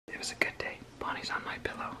was a good day. Bonnie's on my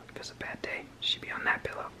pillow. If it was a bad day, she'd be on that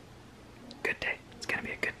pillow. Good day. It's gonna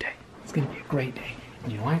be a good day. It's gonna be a great day.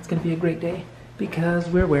 And you know why it's gonna be a great day? Because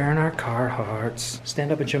we're wearing our Carhartts.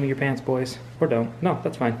 Stand up and show me your pants, boys. Or don't. No,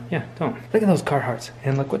 that's fine. Yeah, don't. Look at those Carhartts.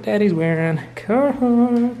 And look what Daddy's wearing.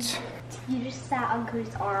 Carhartts. You just sat on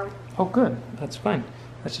Cody's arm. Oh, good. That's fine.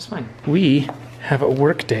 That's just fine. We have a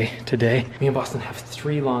work day today. Me and Boston have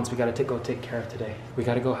 3 lawns we gotta go take care of today. We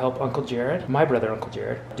gotta go help Uncle Jared, my brother Uncle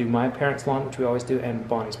Jared, do my parents' lawn, which we always do, and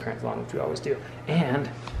Bonnie's parents' lawn, which we always do. And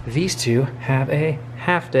these two have a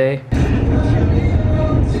half day.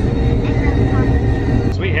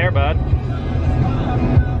 Sweet hair, bud.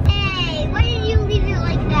 Hey, why did you leave it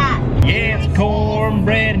like that? Yeah, it's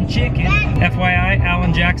cornbread and chicken. FYI,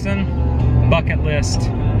 Alan Jackson, bucket list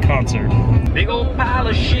concert. Big old pile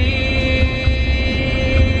of shift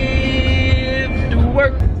to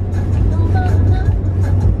work.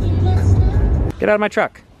 Get out of my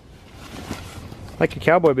truck. Like your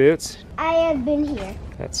cowboy boots. I have been here.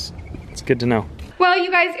 It's good to know. Well,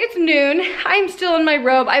 you guys, it's noon. I'm still in my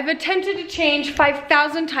robe. I've attempted to change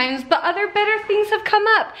 5,000 times, but other better things have come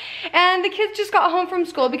up. And the kids just got home from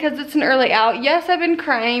school because it's an early out. Yes, I've been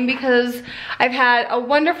crying because I've had a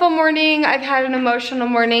wonderful morning. I've had an emotional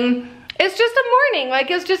morning. It's just a morning,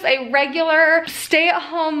 like it's just a regular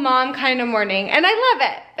stay-at-home mom kind of morning. And I love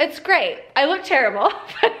it. It's great. I look terrible,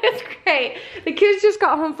 but it's great. The kids just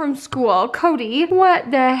got home from school. Cody,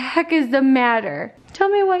 what the heck is the matter? Tell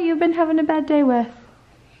me what you've been having a bad day with.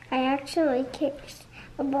 I actually kicked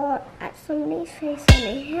a ball at somebody's face and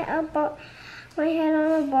I hit my head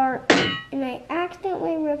on a bar and I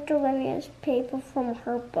accidentally ripped Olivia's paper from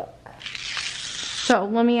her book. So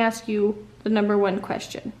let me ask you the #1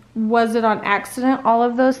 question. Was it on accident, all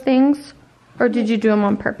of those things? Or did you do them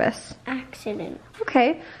on purpose? Accident.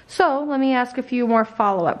 Okay, so let me ask a few more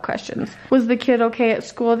follow-up questions. Was the kid okay at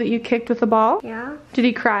school that you kicked with the ball? Yeah. Did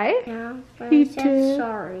he cry? Yeah, but He I said did.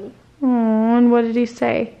 sorry. Oh, and what did he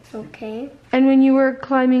say? Okay. And when you were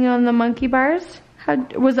climbing on the monkey bars,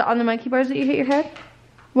 was it on the monkey bars that you hit your head?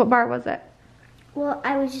 What bar was it? Well,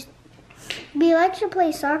 we like to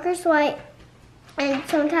play soccer, and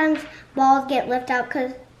sometimes balls get lifted out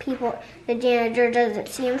because the janitor doesn't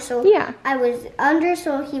see them, so Yeah. I was under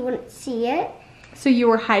so he wouldn't see it. So you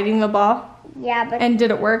were hiding the ball? Yeah, but And did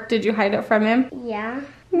it work? Did you hide it from him? yeah.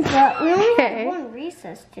 But we only Okay. had 1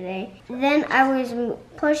 recess today. Then I was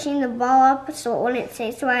pushing the ball up so it wouldn't stay,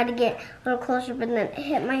 so I had to get a little closer, but then it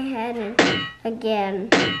hit my head and again.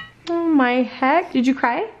 Oh my heck. Did you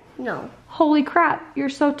cry? No. Holy crap, you're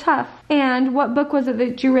so tough. And what book was it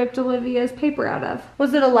that you ripped Olivia's paper out of?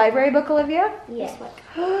 Was it a library book, Olivia? Yes.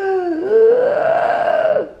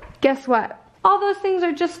 Guess what? All those things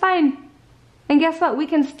are just fine. And guess what? We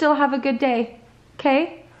can still have a good day.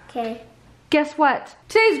 Okay? Okay. Guess what?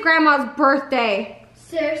 Today's Grandma's birthday.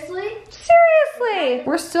 Seriously? Seriously!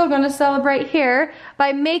 We're still gonna celebrate here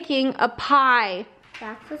by making a pie.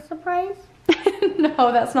 That's a surprise?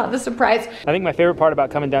 No, that's not the surprise. I think my favorite part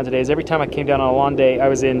about coming down today is every time I came down on a lawn day, I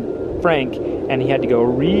was in Frank, and he had to go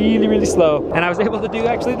really, really slow. And I was able to do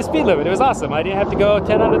actually the speed limit. It was awesome. I didn't have to go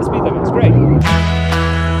 10 under the speed limit. It was great.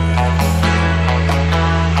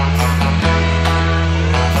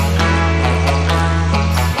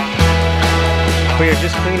 We are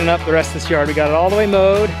just cleaning up the rest of this yard. We got it all the way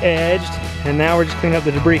mowed, edged, and now we're just cleaning up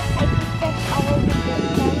the debris.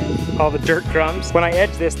 All the dirt crumbs. When I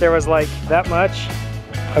edged this, there was like that much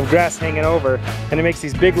of grass hanging over, and it makes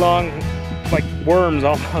these big long like worms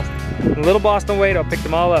almost. The little Boston weight, I'll pick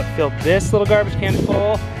them all up, fill this little garbage can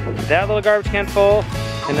full, that little garbage can full,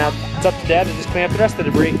 and now it's up to Dad to just clean up the rest of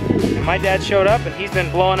the debris. And my dad showed up and he's been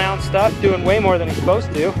blowing out stuff, doing way more than he's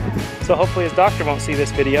supposed to. So hopefully his doctor won't see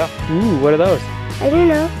this video. Ooh, what are those? I don't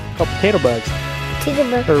know. Called potato bugs. Potato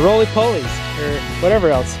bugs. Or roly-polies, or whatever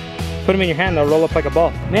else. Put them in your hand, they'll roll up like a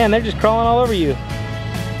ball. Man, they're just crawling all over you. You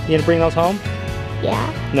gonna bring those home?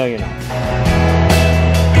 Yeah. No, you're not.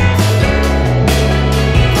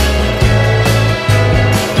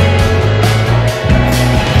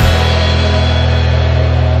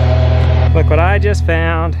 Look what I just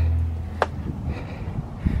found.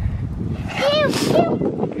 Ew,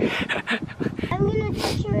 ew. I'm gonna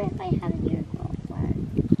touch you if I have your glove.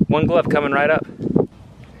 One glove coming right up.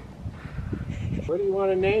 What do you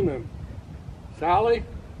want to name him? Sally?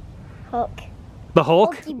 Hulk. The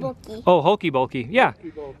Hulk? Hulky Bulky. Oh, Hulky Bulky. Yeah.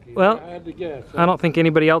 Bulky. Well, I had to guess. I don't think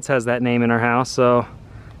anybody else has that name in our house, so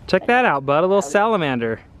check that out, bud. A little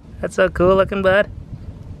salamander. That's so cool looking, bud.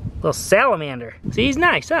 Little salamander. See, he's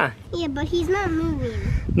nice, huh? Yeah, but he's not moving.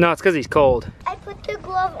 No, it's because he's cold. I put the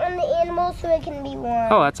glove on the animal so it can be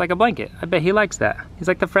warm. Oh, that's like a blanket. I bet he likes that. He's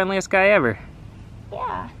like the friendliest guy ever.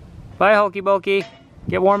 Yeah. Bye, Hulky Bulky.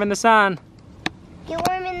 Get warm in the sun. Get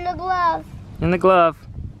warm in the glove. In the glove.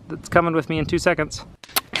 That's coming with me in 2 seconds.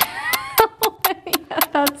 Yeah,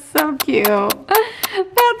 that's so cute.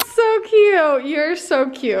 That's so cute. You're so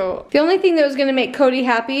cute. The only thing that was gonna make Cody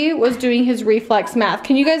happy was doing his reflex math.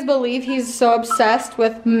 Can you guys believe he's so obsessed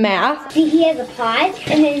with math? See, he has a pod,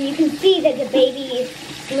 and then you can see that the baby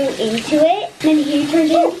flew into it. Then he turned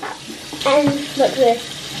it, and look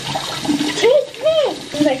this. Take this!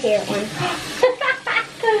 This is my favorite one.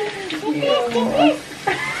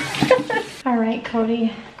 All right,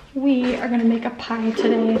 Cody. We are gonna make a pie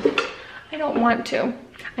today. I don't want to.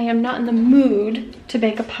 I am not in the mood to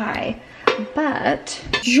bake a pie, but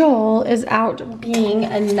Joel is out being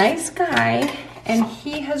a nice guy and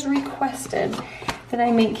he has requested that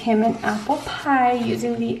I make him an apple pie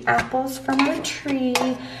using the apples from our tree.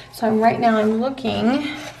 So right now I'm looking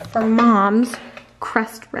for Mom's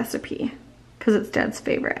crust recipe because it's Dad's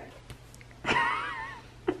favorite.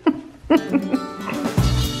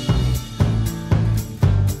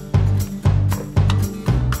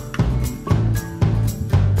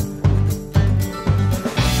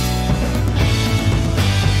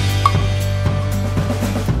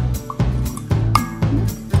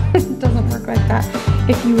 Like that.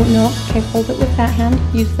 If you know, okay, hold it with that hand,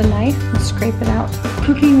 use the knife and scrape it out.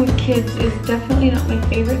 Cooking with kids is definitely not my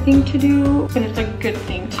favorite thing to do, but it's a good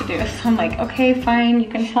thing to do. So I'm like, okay, fine, you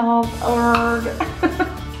can help.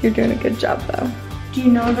 You're doing a good job though. Do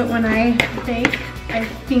you know that when I bake, I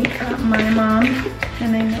think about my mom,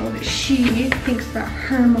 and I know that she thinks about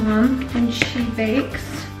her mom when she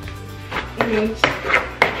bakes. And then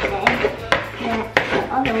the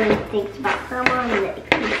other one thinks about her mom and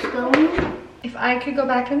it keeps going. If I could go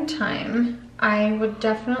back in time, I would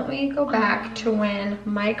definitely go back to when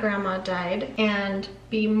my grandma died and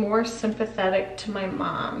be more sympathetic to my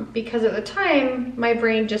mom, because at the time my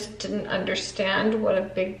brain just didn't understand what a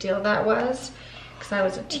big deal that was because I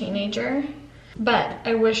was a teenager. But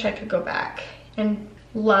I wish I could go back and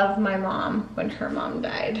love my mom when her mom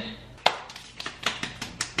died.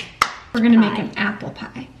 We're gonna make an apple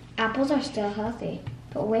pie. Apples are still healthy,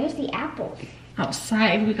 but where's the apples?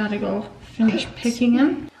 Outside, we gotta go finish picking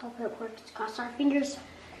them. Hope it works. Cross our fingers.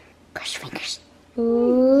 Cross your fingers.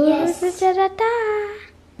 Ooh, yes. Da-da-da.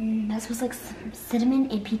 That smells like cinnamon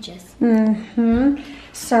and peaches.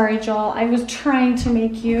 Sorry, Joel. I was trying to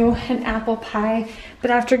make you an apple pie,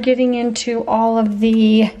 but after getting into all of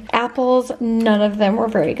the apples, none of them were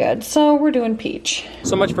very good. So we're doing peach.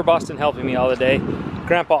 So much for Boston helping me all the day.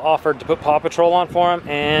 Grandpa offered to put Paw Patrol on for him,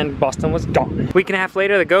 and Boston was gone. A week and a half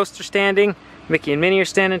later, the ghosts are standing. Mickey and Minnie are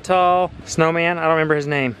standing tall. Snowman, I don't remember his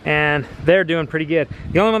name. And they're doing pretty good.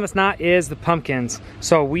 The only one that's not is the pumpkins.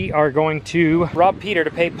 So we are going to rob Peter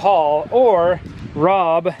to pay Paul, or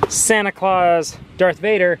rob Santa Claus, Darth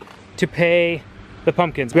Vader, to pay the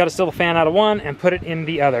pumpkins. We gotta steal the fan out of one and put it in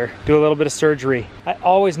the other. Do a little bit of surgery. I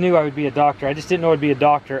always knew I would be a doctor. I just didn't know I'd be a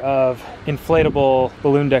doctor of inflatable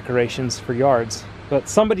balloon decorations for yards. But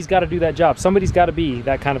somebody's got to do that job. Somebody's got to be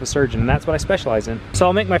that kind of a surgeon, and that's what I specialize in. So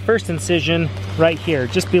I'll make my first incision right here,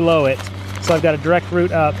 just below it. So I've got a direct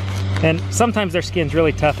route up, and sometimes their skin's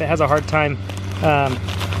really tough. It has a hard time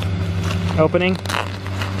opening,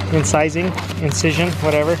 incising, incision,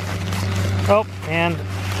 whatever. Oh, and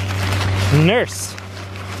nurse,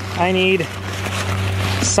 I need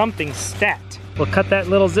something stat. We'll cut that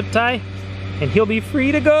little zip tie, and he'll be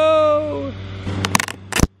free to go.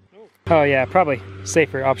 Oh yeah, probably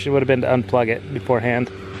safer option would have been to unplug it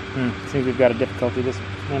beforehand. Seems we've got a difficulty. This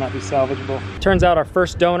may not be salvageable. Turns out our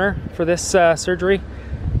first donor for this surgery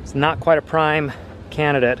is not quite a prime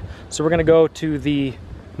candidate. So we're gonna go to the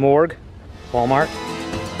morgue, Walmart.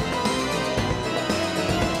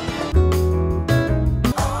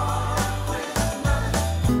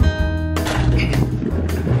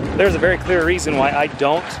 There's a very clear reason why I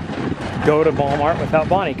don't go to Walmart without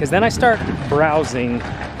Bonnie, because then I start browsing.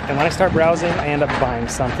 And when I start browsing, I end up buying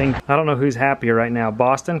something. I don't know who's happier right now.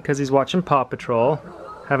 Boston, because he's watching Paw Patrol,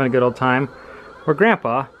 having a good old time. Or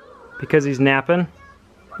Grandpa, because he's napping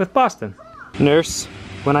with Boston. Nurse,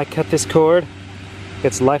 when I cut this cord,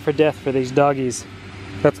 it's life or death for these doggies.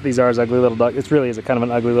 That's what these are, is ugly little dogs. It really is a kind of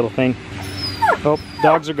an ugly little thing. Oh,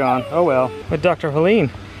 dogs are gone. Oh well. But Dr. Hoellein,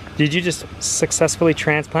 did you just successfully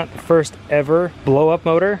transplant the first ever blow-up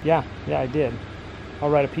motor? Yeah, I did. I'll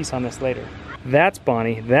write a piece on this later. That's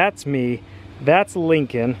Bonnie, that's me, that's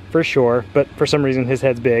Lincoln, for sure, but for some reason his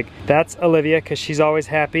head's big. That's Olivia, because she's always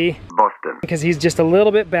happy. Boston. Because he's just a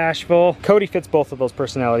little bit bashful. Cody fits both of those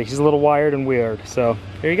personalities. He's a little wired and weird, so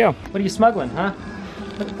there you go. What are you smuggling, huh?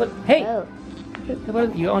 What, hey! Oh.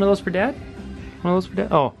 What, you got one of those for Dad? One of those for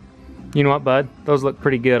Dad? Oh. You know what, bud? Those look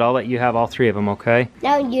pretty good. I'll let you have all 3 of them, okay?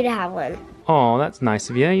 Now you to have one. Oh, that's nice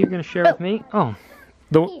of you. You're gonna share with me? Oh,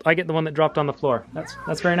 I get the one that dropped on the floor.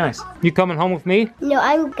 That's very nice. You coming home with me? No,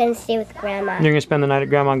 I'm gonna stay with Grandma. You're gonna spend the night at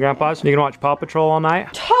Grandma and Grandpa's? You're gonna watch Paw Patrol all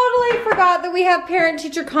night? Totally forgot that we have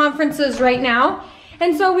parent-teacher conferences right now.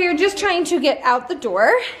 And so we are just trying to get out the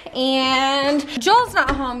door. And Joel's not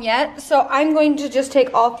home yet, so I'm going to just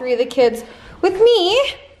take all 3 of the kids with me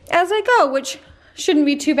as I go, which shouldn't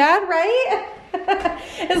be too bad, right?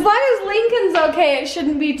 As long as Lincoln's okay, it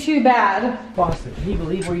shouldn't be too bad. Boston, can you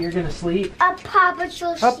believe where you're gonna sleep? A Paw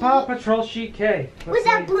Patrol sheet. A Paw Patrol sheet, K. With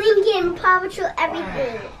a blinking Paw Patrol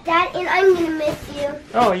everything. Dad, and I'm gonna miss you.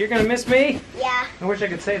 Oh, you're gonna miss me? Yeah. I wish I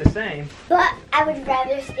could say the same. But I would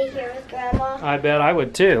rather stay here with Grandma. I bet I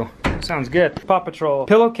would too. Sounds good. Paw Patrol.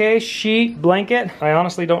 Pillowcase, sheet, blanket. I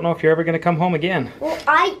honestly don't know if you're ever gonna come home again. Well,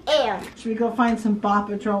 I am. Should we go find some Paw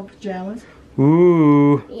Patrol pajamas?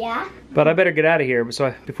 Ooh. Yeah? But I better get out of here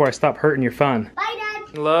before I stop hurting your fun. Bye, Dad.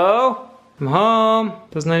 Hello? I'm home.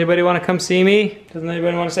 Doesn't anybody want to come see me? Doesn't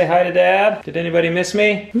anybody want to say hi to Dad? Did anybody miss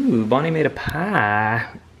me? Ooh, Bonnie made a pie.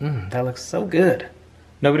 That looks so good.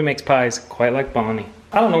 Nobody makes pies quite like Bonnie.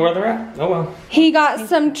 I don't know where they're at. Oh well. He got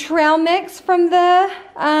some trail mix from the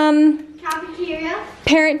Cafeteria.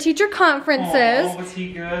 parent-teacher conferences. Oh, was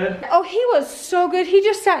he good? Oh, he was so good. He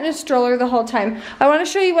just sat in a stroller the whole time. I want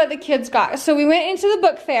to show you what the kids got. So we went into the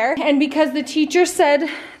book fair, and because the teacher said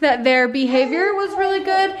that their behavior was really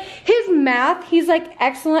good, his math, he's like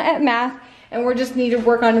excellent at math, and we just need to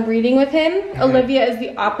work on reading with him. Olivia is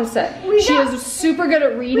the opposite. She is super good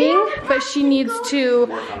at reading, but she needs to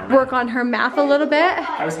work on her math a little bit.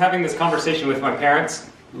 I was having this conversation with my parents.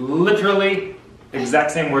 Literally,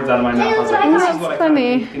 exact same words out of my mouth. I was like, this is what I kind of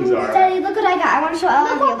think things are. Daddy, look what I got. I want to show all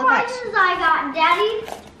of you. Look what prizes I got,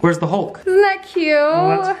 Daddy. Where's the Hulk? Isn't that cute?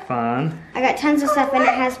 Oh, that's fun. I got tons of stuff, and it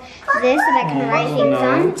has this that I can write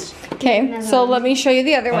things on. Okay, so let me show you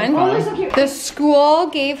the other one. The school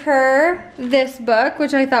gave her this book,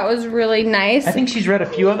 which I thought was really nice. I think she's read a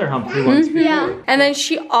few other Humphrey ones before. Yeah. And then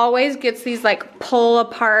she always gets these like pull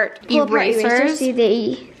apart erasers. See,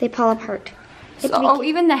 they pull apart. Oh,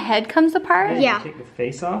 even the head comes apart? Yeah. Take the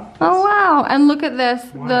face off? Oh wow, and look at this,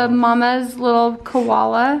 the mama's little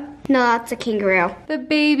koala. No, that's a kangaroo. The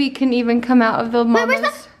baby can even come out of the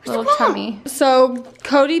mama's little tummy. So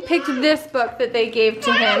Cody picked this book that they gave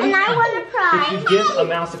to him. And I want to prize. If you give a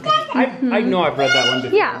mouse a cookie, I know I've read that one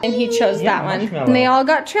before. Yeah, and he chose that one. marshmallow. And they all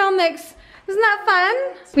got trail mix. Isn't that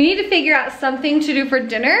fun? We need to figure out something to do for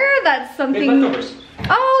dinner. That's something. Big leftovers.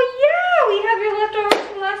 Oh yeah, we have your leftovers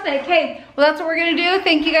from last night. Okay, well that's what we're gonna do.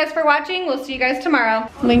 Thank you guys for watching. We'll see you guys tomorrow.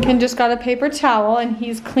 Lincoln just got a paper towel and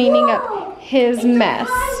he's cleaning up his mess.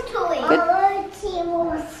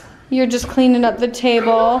 You're just cleaning up the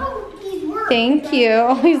table. Thank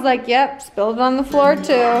you. He's like, yep, spilled it on the floor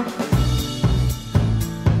too.